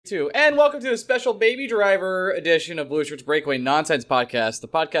And welcome to a special Baby Driver edition of Blue Shirts Breakaway Nonsense Podcast, the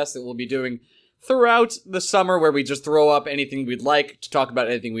podcast that we'll be doing throughout the summer where we just throw up anything we'd like to talk about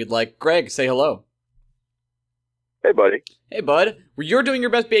anything we'd like. Greg, say hello. Hey, buddy. Hey, bud. Well, you're doing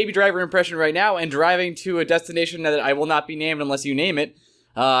your best Baby Driver impression right now and driving to a destination that I will not be named unless you name it.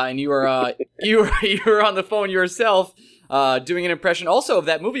 And you are you were on the phone yourself doing an impression also of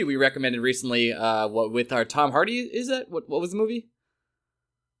that movie we recommended recently with our Tom Hardy. Is that? What was the movie?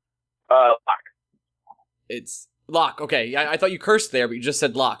 Locke. It's Locke. Okay, I thought you cursed there, but you just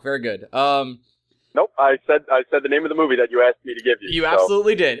said Locke. Very good. Nope, I said the name of the movie that you asked me to give you. You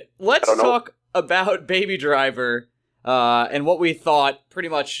absolutely did. Let's talk about Baby Driver and what we thought pretty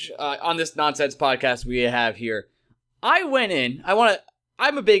much on this nonsense podcast we have here. I went in.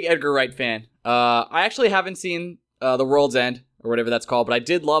 I'm a big Edgar Wright fan. I actually haven't seen The World's End or whatever that's called, but I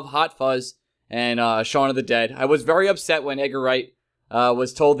did love Hot Fuzz and Shaun of the Dead. I was very upset when Edgar Wright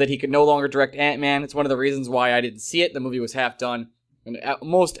was told that he could no longer direct Ant-Man. It's one of the reasons why I didn't see it. The movie was half done, and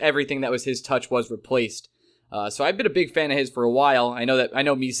most everything that was his touch was replaced. So I've been a big fan of his for a while. I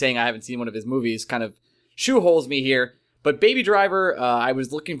know me saying I haven't seen one of his movies kind of shoeholes me here. But Baby Driver, I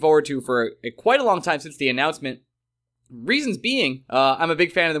was looking forward to for quite a long time since the announcement. Reasons being, I'm a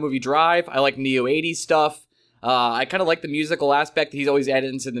big fan of the movie Drive. I like neo-80s stuff. I kind of like the musical aspect that he's always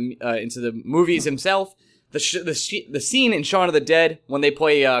added into the movies himself. The scene in Shaun of the Dead when they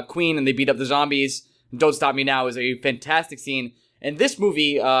play Queen and they beat up the zombies, Don't Stop Me Now, is a fantastic scene. And this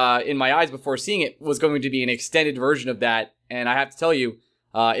movie, in my eyes before seeing it, was going to be an extended version of that. And I have to tell you,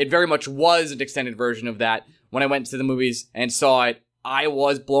 it very much was an extended version of that. When I went to the movies and saw it, I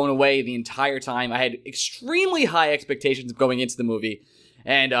was blown away the entire time. I had extremely high expectations going into the movie.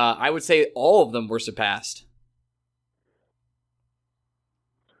 And I would say all of them were surpassed.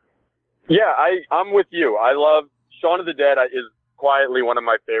 Yeah, I'm with you. I love Shaun of the Dead is quietly one of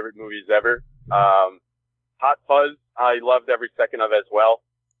my favorite movies ever. Hot Fuzz, I loved every second of as well.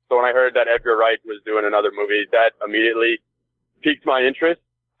 So when I heard that Edgar Wright was doing another movie, that immediately piqued my interest.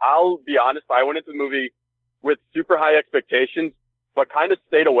 I'll be honest, I went into the movie with super high expectations, but kind of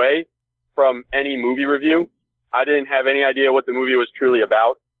stayed away from any movie review. I didn't have any idea what the movie was truly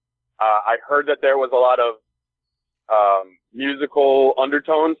about. I heard that there was a lot of musical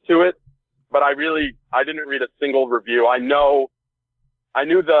undertones to it. But I didn't read a single review. I knew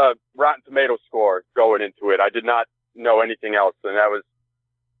the Rotten Tomato score going into it. I did not know anything else, and that was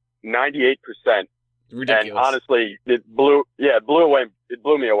 98%. Ridiculous. And honestly, it blew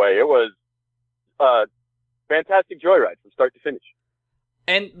me away. It was a fantastic joyride from start to finish.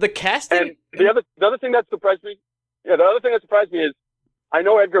 And the casting. And the other thing that surprised me, is I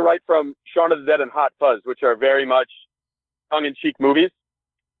know Edgar Wright from Shaun of the Dead and Hot Fuzz, which are very much tongue-in-cheek movies.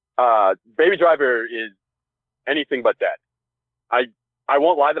 Baby Driver is anything but that. I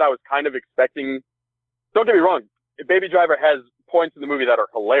won't lie that I was kind of expecting, don't get me wrong, Baby Driver has points in the movie that are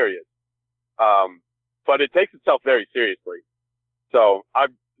hilarious. But it takes itself very seriously. So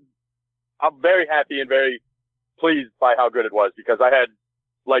I'm very happy and very pleased by how good it was because I had,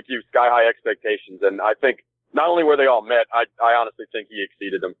 like you, sky high expectations. And I think not only were they all met, I honestly think he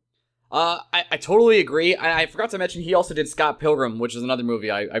exceeded them. I totally agree. I forgot to mention he also did Scott Pilgrim, which is another movie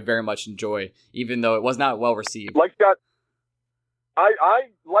I very much enjoy, even though it was not well received. Like Scott, I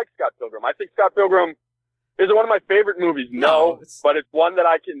like Scott Pilgrim. I think Scott Pilgrim is one of my favorite movies. But it's one that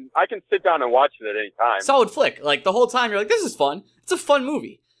I can sit down and watch it at any time. Solid flick. Like the whole time you're like, this is fun. It's a fun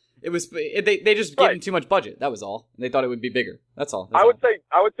movie. They just gave him too much budget. That was all. They thought it would be bigger. That's all. I would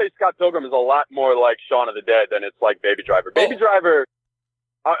say Scott Pilgrim is a lot more like Shaun of the Dead than it's like Baby Driver. Baby Driver.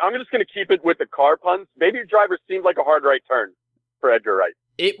 I'm just going to keep it with the car puns. Baby Driver seemed like a hard right turn for Edgar Wright.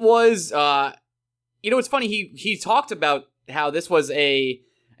 It was, it's funny. He talked about how this was an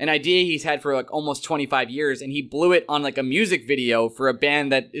idea he's had for like almost 25 years, and he blew it on like a music video for a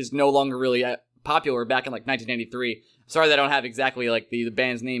band that is no longer really popular back in like 1993. Sorry that I don't have exactly like the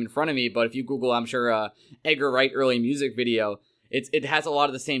band's name in front of me, but if you Google, I'm sure Edgar Wright early music video, it has a lot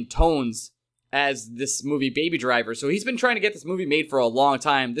of the same tones as this movie Baby Driver. So he's been trying to get this movie made for a long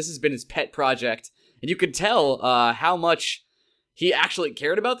time. This has been his pet project. And you could tell how much he actually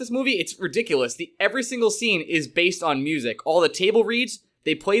cared about this movie. It's ridiculous. Every single scene is based on music. All the table reads,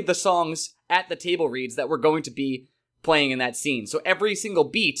 they played the songs at the table reads that were going to be playing in that scene. So every single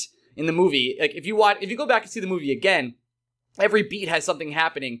beat in the movie, like if you go back and see the movie again, every beat has something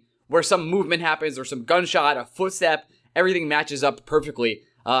happening where some movement happens or some gunshot, a footstep, everything matches up perfectly.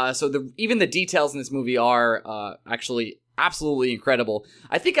 So even the details in this movie are actually absolutely incredible.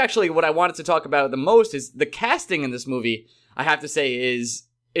 I think actually what I wanted to talk about the most is the casting in this movie. I have to say is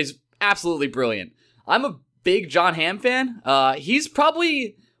absolutely brilliant. I'm a big Jon Hamm fan. He's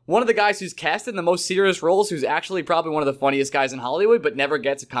probably one of the guys who's cast in the most serious roles, who's actually probably one of the funniest guys in Hollywood, but never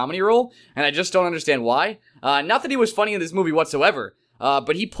gets a comedy role, and I just don't understand why. Not that he was funny in this movie whatsoever,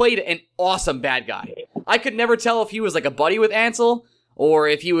 but he played an awesome bad guy. I could never tell if he was like a buddy with Ansel, or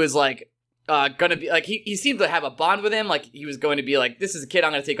if he was like gonna be like, he seemed to have a bond with him, like he was going to be like, this is a kid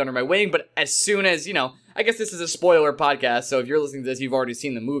I'm gonna take under my wing. But as soon as, I guess this is a spoiler podcast, so if you're listening to this, you've already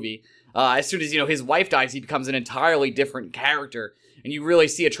seen the movie. As soon as, his wife dies, he becomes an entirely different character. And you really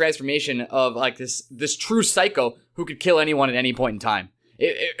see a transformation of like this true psycho who could kill anyone at any point in time.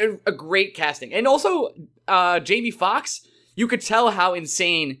 A great casting. And also, Jamie Foxx, you could tell how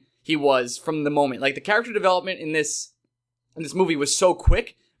insane he was from the moment. Like, the character development in this movie was so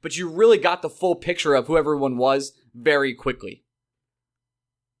quick, but you really got the full picture of who everyone was very quickly.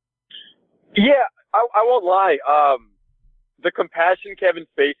 Yeah, I won't lie. The compassion Kevin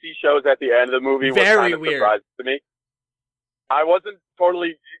Spacey shows at the end of the movie was kind of surprising to me. I wasn't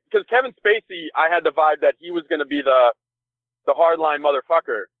totally, because Kevin Spacey, I had the vibe that he was going to be the hardline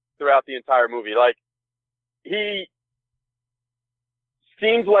motherfucker throughout the entire movie. Like, he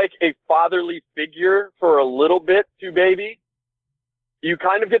seems like a fatherly figure for a little bit to Baby. You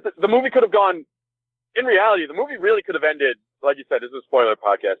kind of get the movie could have gone, in reality, the movie really could have ended, like you said, this is a spoiler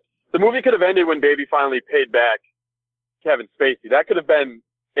podcast. The movie could have ended when Baby finally paid back Kevin Spacey. That could have been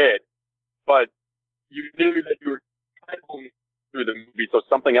it. But you knew that you were kind of through the movie, so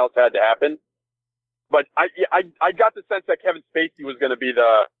something else had to happen. But I got the sense that Kevin Spacey was going to be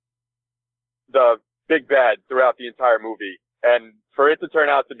the big bad throughout the entire movie, and for it to turn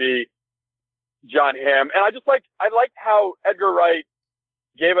out to be John Hamm. And I liked how Edgar Wright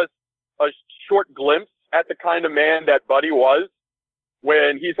gave us a short glimpse at the kind of man that Buddy was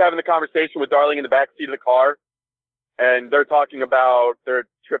when he's having the conversation with Darling in the backseat of the car, and they're talking about their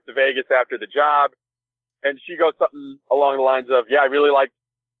trip to Vegas after the job. And she goes something along the lines of, yeah, I really liked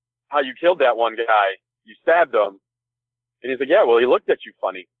how you killed that one guy. You stabbed him. And he's like, yeah, well, he looked at you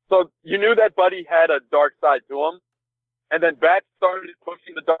funny. So you knew that Buddy had a dark side to him. And then Bat started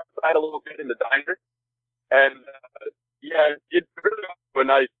pushing the dark side a little bit in the diner. And, yeah, it really was a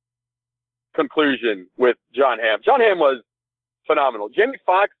nice conclusion with John Hamm. John Hamm was phenomenal. Jamie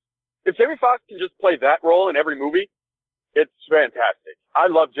Foxx, if Jamie Foxx can just play that role in every movie, it's fantastic. I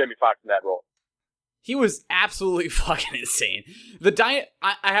love Jamie Foxx in that role. He was absolutely fucking insane. It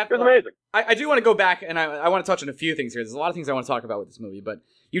was amazing. I do want to go back, and I want to touch on a few things here. There's a lot of things I want to talk about with this movie, but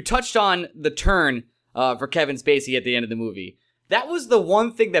you touched on the turn for Kevin Spacey at the end of the movie. That was the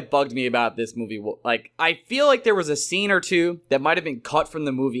one thing that bugged me about this movie. Like, I feel like there was a scene or two that might have been cut from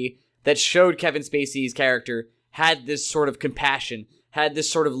the movie that showed Kevin Spacey's character had this sort of compassion, had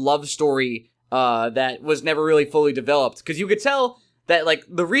this sort of love story that was never really fully developed. Because you could tell that, like,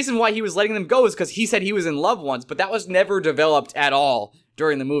 the reason why he was letting them go is because he said he was in love once, but that was never developed at all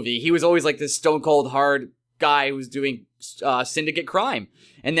during the movie. He was always like this stone cold hard guy who was doing syndicate crime.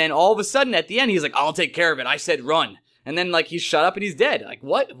 And then all of a sudden at the end, he's like, I'll take care of it. I said run. And then, like, he's shut up and he's dead. Like,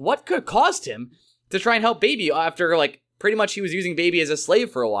 what could have caused him to try and help Baby after, like, pretty much he was using Baby as a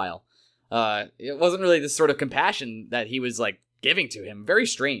slave for a while? It wasn't really this sort of compassion that he was, like, giving to him. Very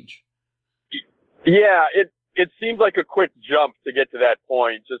strange. Yeah, it seems like a quick jump to get to that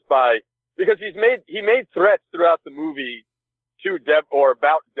point because he made threats throughout the movie to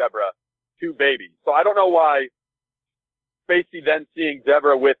about Deborah to Baby. So I don't know why Spacey then seeing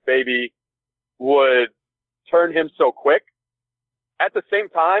Deborah with Baby would turn him so quick. At the same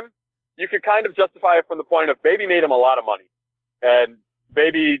time, you could kind of justify it from the point of Baby made him a lot of money, and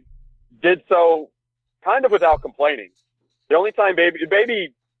Baby did so kind of without complaining. The only time Baby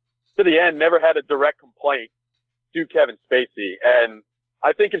to the end never had a direct complaint to Kevin Spacey. And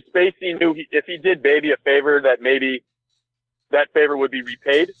I think if Spacey knew if he did Baby a favor, that maybe that favor would be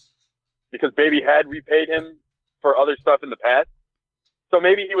repaid, because Baby had repaid him for other stuff in the past. So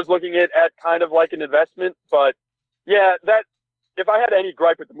maybe he was looking at kind of like an investment. But yeah, that if I had any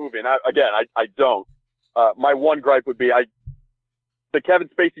gripe with the movie, and I don't, my one gripe would be the Kevin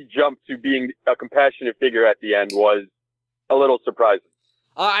Spacey jump to being a compassionate figure at the end was a little surprising.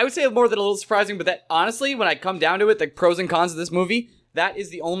 I would say more than a little surprising, but that honestly, when I come down to it, the pros and cons of this movie, that is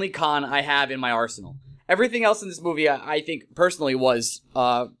the only con I have in my arsenal. Everything else in this movie, I think, personally, was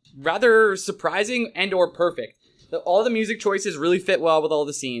rather surprising and or perfect. All the music choices really fit well with all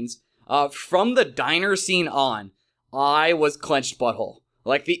the scenes. From the diner scene on, I was clenched butthole.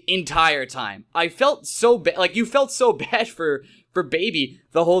 Like, the entire time. I felt so bad. Like, you felt so bad for Baby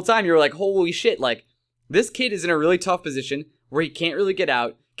the whole time. You were like, holy shit, like, this kid is in a really tough position where he can't really get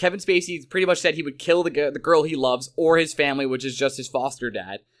out. Kevin Spacey pretty much said he would kill the girl he loves or his family, which is just his foster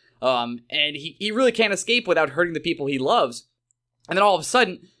dad. And he really can't escape without hurting the people he loves. And then all of a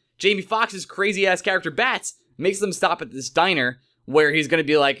sudden, Jamie Foxx's crazy-ass character, Bats, makes them stop at this diner where he's going to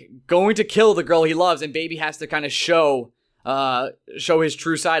be, like, going to kill the girl he loves, and Baby has to kind of show his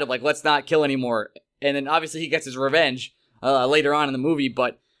true side of, like, let's not kill anymore. And then, obviously, he gets his revenge later on in the movie,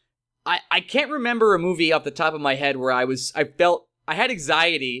 but I can't remember a movie off the top of my head where I had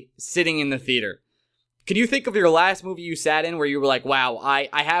anxiety sitting in the theater. Can you think of your last movie you sat in where you were like, wow, I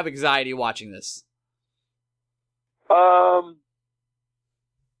have anxiety watching this?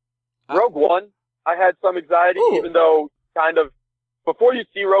 Rogue One, I had some anxiety, even though kind of before you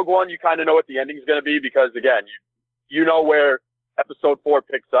see Rogue One, you kind of know what the ending's going to be because, again, you know where Episode 4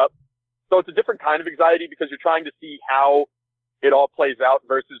 picks up. So it's a different kind of anxiety because you're trying to see how it all plays out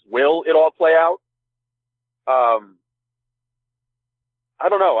versus will it all play out. I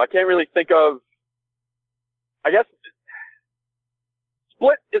don't know. I can't really think of. I guess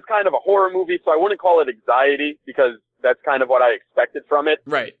Split is kind of a horror movie, so I wouldn't call it anxiety because that's kind of what I expected from it.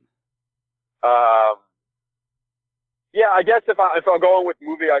 Right. Yeah, I guess if I'm going with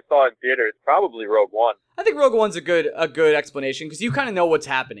movie I saw in theater, it's probably Rogue One. I think Rogue One's a good explanation because you kind of know what's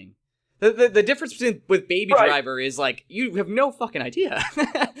happening. The difference with Baby Driver is like you have no fucking idea.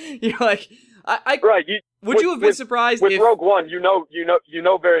 You're like, right. Would you have been surprised with if Rogue One? You know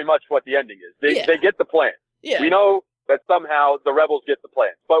very much what the ending is. They get the plan. Yeah. We know that somehow the rebels get the plan.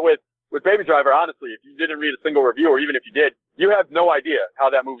 But with Baby Driver, honestly, if you didn't read a single review, or even if you did, you have no idea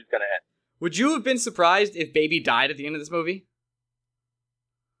how that movie's going to end. Would you have been surprised if Baby died at the end of this movie?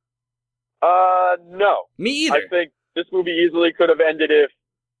 No. Me either. I think this movie easily could have ended if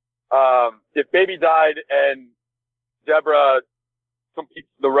Baby died and Deborah completes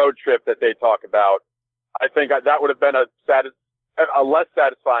the road trip that they talk about. I think that would have been a less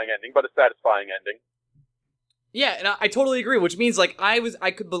satisfying ending, but a satisfying ending. Yeah, and I totally agree, which means, like,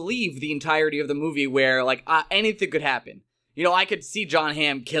 I could believe the entirety of the movie where, like, anything could happen. You know, I could see John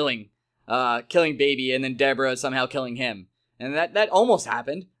Hamm killing Baby and then Deborah somehow killing him. And that almost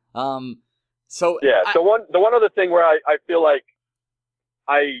happened. So yeah, the one other thing where I feel like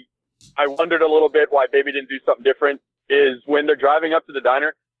I wondered a little bit why Baby didn't do something different is when they're driving up to the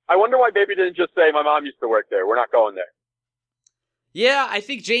diner. I wonder why Baby didn't just say, my mom used to work there. We're not going there. Yeah, I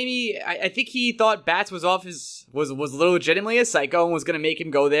think Jamie, I think he thought Bats was legitimately a psycho and was going to make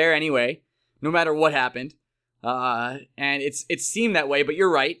him go there anyway, no matter what happened. And it seemed that way, but you're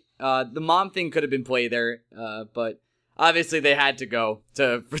right. The mom thing could have been played there, but obviously they had to go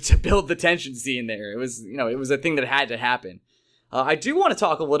to build the tension scene there. It was a thing that had to happen. I do want to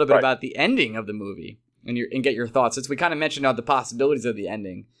talk a little bit about the ending of the movie and get your thoughts, since we kind of mentioned the possibilities of the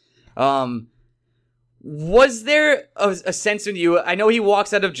ending. Was there a sense in you? I know he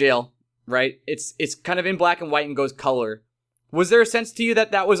walks out of jail, right? It's kind of in black and white and goes color. Was there a sense to you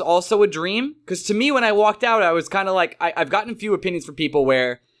that was also a dream? Because to me, when I walked out, I was kind of like, I've gotten a few opinions from people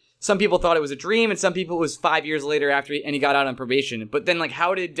where some people thought it was a dream and some people it was 5 years later after he got out on probation. But then, like,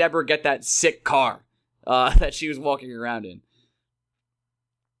 how did Deborah get that sick car that she was walking around in?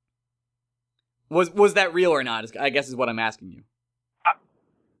 Was that real or not? I guess is what I'm asking you.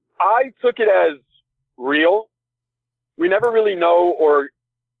 I took it as real. We never really know, or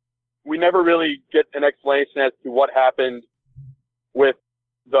we never really get an explanation as to what happened with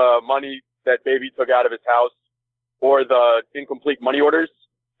the money that Baby took out of his house or the incomplete money orders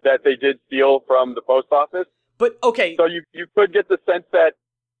that they did steal from the post office. But, okay. So you could get the sense that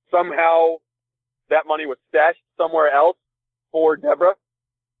somehow that money was stashed somewhere else for Deborah.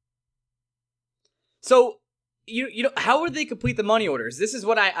 So, you know, how would they complete the money orders? This is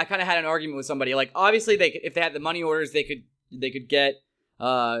what I kind of had an argument with somebody. Like, obviously, if they had the money orders, they could get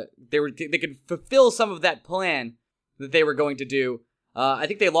they could fulfill some of that plan that they were going to do. I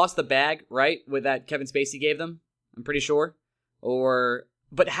think they lost the bag, right, with that Kevin Spacey gave them. I'm pretty sure.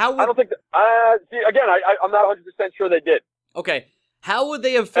 But how would... I don't think again, I'm not 100% sure they did. Okay. How would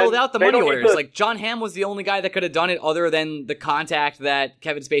they have filled out the money orders? Like, John Hamm was the only guy that could have done it other than the contact that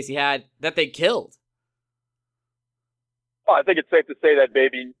Kevin Spacey had that they killed. Well, I think it's safe to say that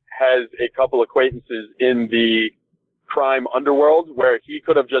Baby has a couple acquaintances in the crime underworld where he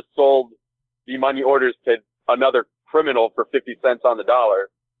could have just sold the money orders to another criminal for 50 cents on the dollar.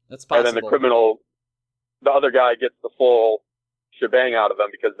 That's possible. And then the other guy gets the full shebang out of them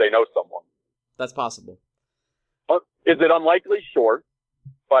because they know someone. That's possible. Is it unlikely? Sure.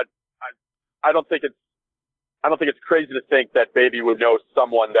 But I don't think it's crazy to think that Baby would know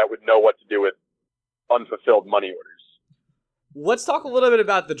someone that would know what to do with unfulfilled money orders. Let's talk a little bit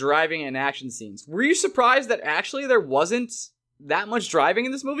about the driving and action scenes. Were you surprised that actually there wasn't that much driving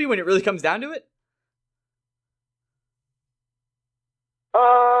in this movie when it really comes down to it?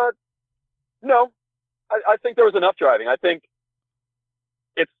 No. I think there was enough driving. I think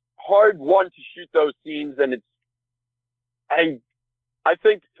hard one to shoot those scenes, and I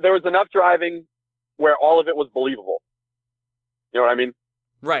think there was enough driving where all of it was believable. You know what I mean?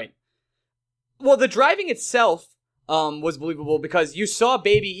 Right. Well, the driving itself was believable because you saw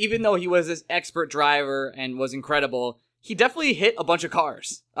Baby, even though he was this expert driver and was incredible, he definitely hit a bunch of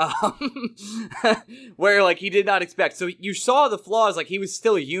cars where like he did not expect. So you saw the flaws, like he was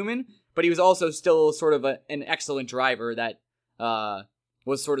still human, but he was also still sort of an excellent driver that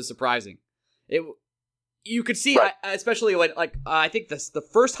was sort of surprising. You could see, right. Especially when I think the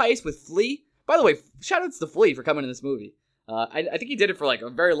first heist with Flea. By the way, shout outs to Flea for coming in this movie. I think he did it for like a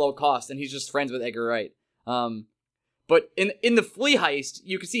very low cost, and he's just friends with Edgar Wright. But in the Flea heist,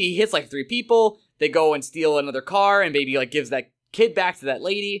 you can see he hits like 3 people. They go and steal another car, and Baby like gives that kid back to that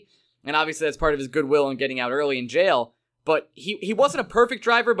lady. And obviously that's part of his goodwill in getting out early in jail. But he wasn't a perfect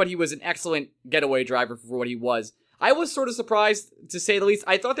driver, but he was an excellent getaway driver for what he was. I was sort of surprised, to say the least.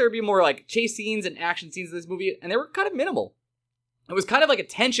 I thought there would be more like chase scenes and action scenes in this movie, and they were kind of minimal. It was kind of like a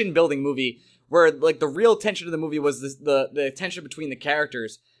tension-building movie, where like the real tension of the movie was the tension between the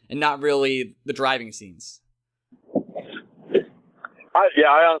characters, and not really the driving scenes.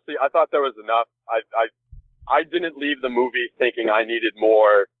 I honestly thought there was enough. I didn't leave the movie thinking I needed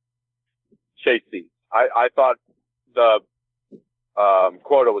more chase scenes. I thought the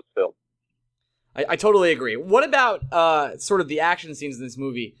quota was filled. I totally agree. What about sort of the action scenes in this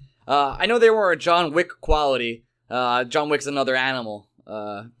movie? I know they were a John Wick quality. John Wick's another animal.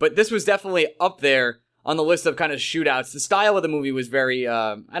 But this was definitely up there on the list of kind of shootouts. The style of the movie was very,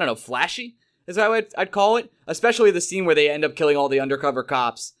 flashy, is how I'd call it. Especially the scene where they end up killing all the undercover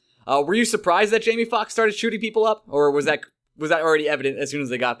cops. Were you surprised that Jamie Foxx started shooting people up? Or was that already evident as soon as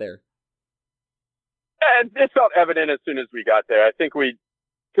they got there? It felt evident as soon as we got there. I think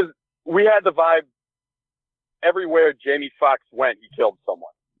because we had the vibe everywhere Jamie Foxx went, he killed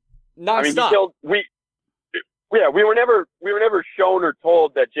someone. Non-stop. We were never shown or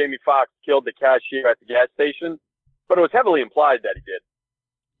told that Jamie Foxx killed the cashier at the gas station, but it was heavily implied that he did.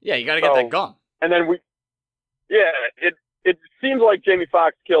 Yeah, you gotta get that gun. And then it seems like Jamie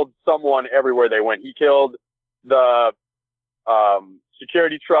Foxx killed someone everywhere they went. He killed the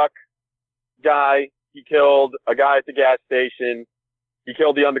security truck guy. He killed a guy at the gas station. He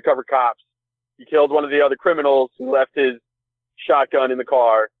killed the undercover cops. He killed one of the other criminals who left his shotgun in the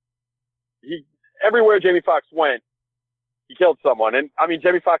car. Everywhere Jamie Foxx went, he killed someone. And,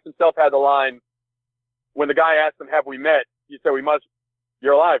 Jamie Foxx himself had the line, when the guy asked him, have we met? He said,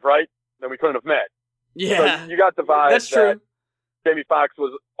 you're alive, right? Then we couldn't have met. Yeah. So you got the vibe That's true. Jamie Foxx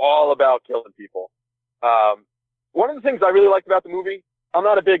was all about killing people. One of the things I really liked about the movie, I'm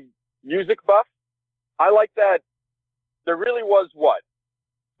not a big music buff. I like that there really was,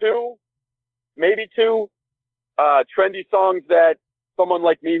 maybe two trendy songs that someone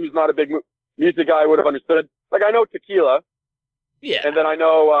like me who's not a big music guy would have understood. Like, I know Tequila. Yeah. And then I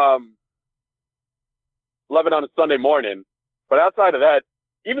know Love It on a Sunday Morning. But outside of that,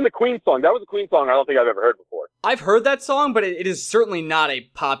 even the Queen song, that was a Queen song I don't think I've ever heard before. I've heard that song, but it is certainly not a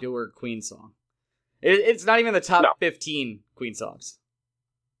popular Queen song. It's not even the top 15 Queen songs.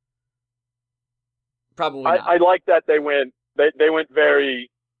 Probably not. I like that they went very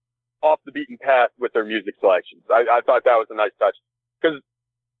off the beaten path with their music selections. I thought that was a nice touch. Because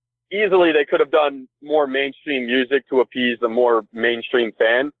easily they could have done more mainstream music to appease a more mainstream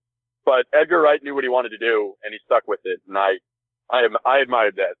fan. But Edgar Wright knew what he wanted to do, and he stuck with it. And I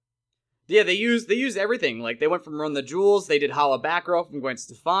admired that. Yeah, they used everything. Like, they went from Run the Jewels, they did Holla Back Girl from Gwen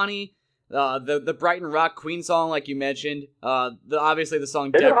Stefani, the Brighton Rock Queen song, like you mentioned. Obviously the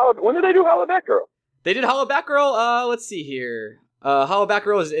song... When did they do Holla Back Girl? They did Holla Back Girl, let's see here. Holla Back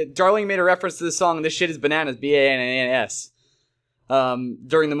Girl Darlene made a reference to the song This Shit Is Bananas, B-A-N-A-N-S,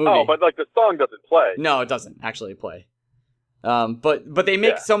 during the movie. Oh, but like the song doesn't play. No, it doesn't actually play. But they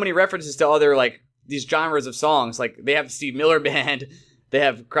make so many references to other, like, these genres of songs. Like, they have Steve Miller Band, they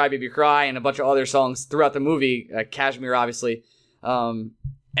have Cry Baby Cry, and a bunch of other songs throughout the movie, Kashmir, obviously.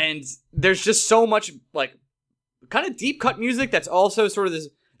 And there's just so much, like, kind of deep-cut music that's also sort of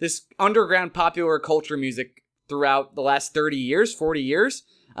this underground popular culture music throughout the last 30 years, 40 years.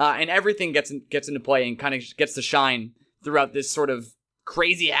 And everything gets into play and kind of gets to shine throughout this sort of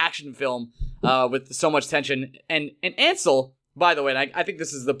crazy action film with so much tension. And Ansel, by the way, and I think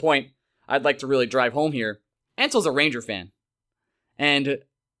this is the point I'd like to really drive home here. Ansel's a Ranger fan. And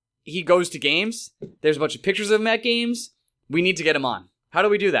he goes to games. There's a bunch of pictures of him at games. We need to get him on. How do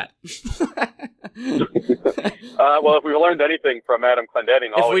we do that? Well, if we learned anything from Adam Clendenning,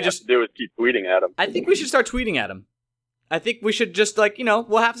 all we have to do is keep tweeting at him. I think we should start tweeting at him. I think we should just, like,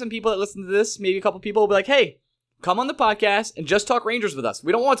 we'll have some people that listen to this, maybe a couple people will be like, hey, come on the podcast and just talk Rangers with us.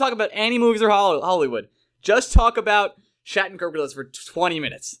 We don't want to talk about any movies or Hollywood. Just talk about Shattenkirk with us for 20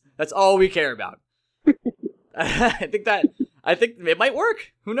 minutes. That's all we care about. I think it might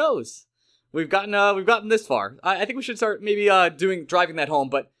work. Who knows? We've gotten this far. I think we should start maybe driving that home.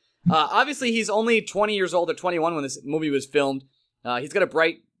 But obviously, he's only 20 years old or 21 when this movie was filmed. He's got a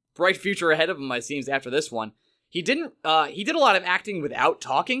bright future ahead of him, it seems, after this one. He did a lot of acting without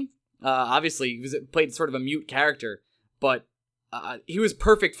talking. Obviously, he played sort of a mute character, but he was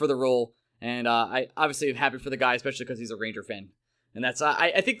perfect for the role. And I obviously am happy for the guy, especially because he's a Ranger fan. And that's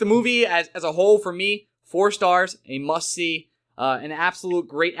I think the movie as a whole, for me, 4 stars, a must-see, an absolute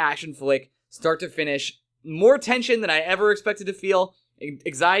great action flick, start to finish. More tension than I ever expected to feel,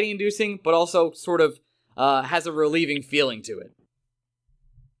 anxiety-inducing, but also sort of has a relieving feeling to it.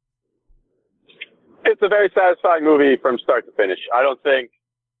 It's a very satisfying movie from start to finish. I don't think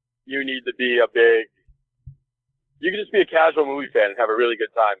you need to be you can just be a casual movie fan and have a really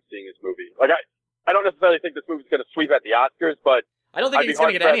good time seeing this movie. Like, I don't necessarily think this movie's going to sweep at the Oscars, but I don't think it's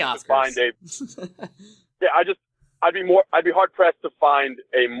going to get any Oscars. I'd be hard pressed to find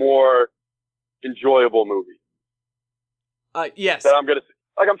a more enjoyable movie. Yes. That I'm going to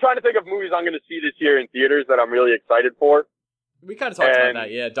I'm trying to think of movies I'm going to see this year in theaters that I'm really excited for. We kind of talked about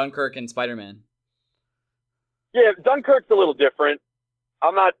that, yeah. Dunkirk and Spider-Man. Yeah, Dunkirk's a little different.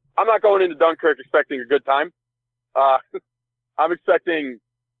 I'm not going into Dunkirk expecting a good time. I'm expecting,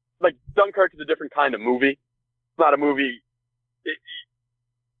 Dunkirk is a different kind of movie. It's not a movie.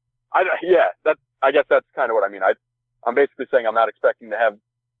 I guess that's kind of what I mean. I'm basically saying I'm not expecting to have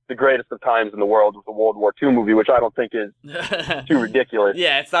the greatest of times in the world with a World War II movie, which I don't think is too ridiculous.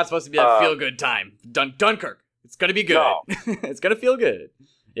 Yeah, it's not supposed to be a feel-good time. Dunkirk. It's going to be good. No. It's going to feel good.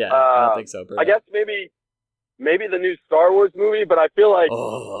 Yeah, I don't think so. Bro. I guess maybe the new Star Wars movie, but I feel like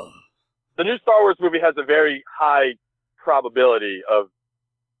the new Star Wars movie has a very high probability of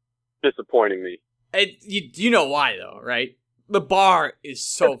disappointing me. You know why, though, right? The bar is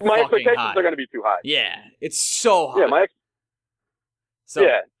so fucking high. My expectations are going to be too high. Yeah, it's so high.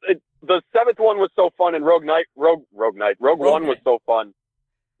 Yeah, the 7th one was so fun, and Rogue One was so fun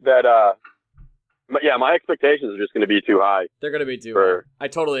that, my expectations are just going to be too high. They're going to be too high. I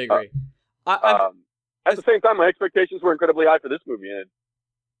totally agree. At the same time, my expectations were incredibly high for this movie, and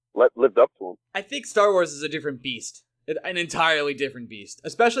it lived up to them. I think Star Wars is a different beast. An entirely different beast.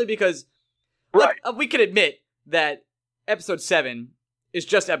 Especially because we can admit that Episode 7 is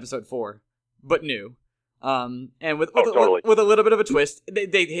just Episode 4, but new. And with a little bit of a twist,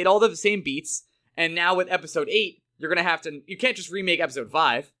 they hit all the same beats. And now with Episode 8, you're going to have to... You can't just remake Episode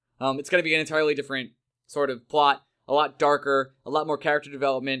 5. It's going to be an entirely different sort of plot. A lot darker, a lot more character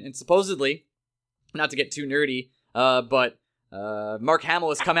development. And supposedly, not to get too nerdy, but Mark Hamill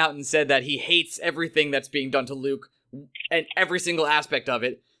has come out and said that he hates everything that's being done to Luke and every single aspect of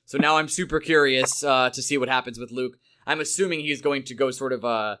it. So now I'm super curious to see what happens with Luke. I'm assuming he's going to go sort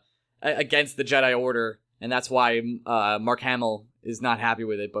of against the Jedi Order, and that's why Mark Hamill is not happy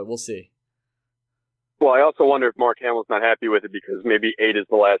with it, but we'll see. Well, I also wonder if Mark Hamill's not happy with it because maybe 8 is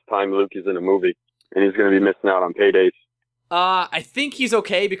the last time Luke is in a movie, and he's going to be missing out on paydays. I think he's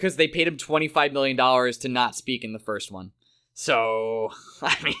okay because they paid him $25 million to not speak in the first one. So,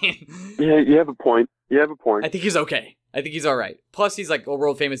 I mean... Yeah, you have a point. I think he's okay. I think he's all right. Plus, he's like a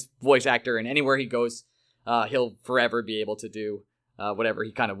world-famous voice actor, and anywhere he goes, he'll forever be able to do whatever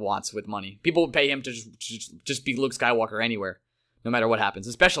he kind of wants with money. People would pay him to just be Luke Skywalker anywhere, no matter what happens,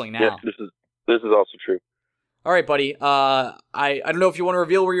 especially now. Yeah, this is also true. All right, buddy. I don't know if you want to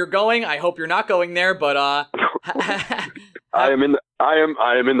reveal where you're going. I hope you're not going there, but I am in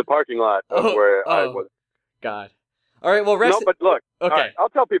the parking lot of where I was. God. All right. Well, rest. No, but look. Okay. Right, I'll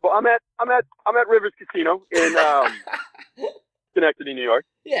tell people. I'm at Rivers Casino in Schenectady, New York.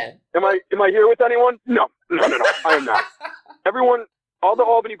 Yeah. Am I here with anyone? No. I am not. Everyone, all the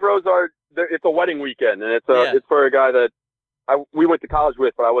Albany bros are. It's a wedding weekend, and it's for a guy that we went to college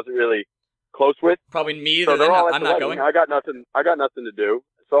with, but I wasn't really close with. Probably me. So they're all at I'm the not wedding. going. I got nothing to do.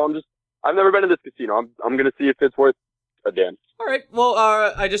 So I've never been to this casino. I'm gonna see if it's worth a damn. All right. Well,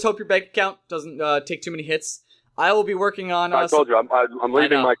 I just hope your bank account doesn't take too many hits. I will be working on. I told you, I'm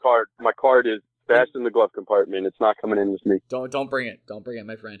leaving my card. My card is stashed in the glove compartment. It's not coming in with me. Don't bring it. Don't bring it,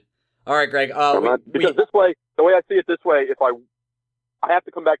 my friend. All right, Greg. This way, the way I see it this way, if I have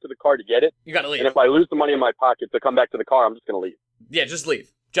to come back to the car to get it. You gotta leave. And if I lose the money in my pocket to come back to the car, I'm just gonna leave. Yeah, just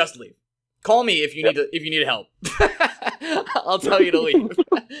leave. Just leave. Call me if you need help. I'll tell you to leave.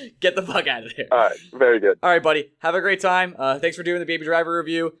 Get the fuck out of there. All right, very good. All right, buddy. Have a great time. Thanks for doing the Baby Driver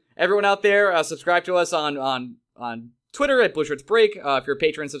review. Everyone out there, subscribe to us on Twitter at BlueShirtsBreak. If you're a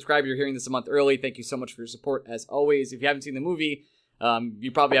patron subscriber, you're hearing this a month early. Thank you so much for your support, as always. If you haven't seen the movie,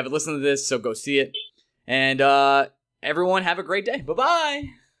 you probably haven't listened to this, so go see it. And everyone, have a great day. Bye-bye.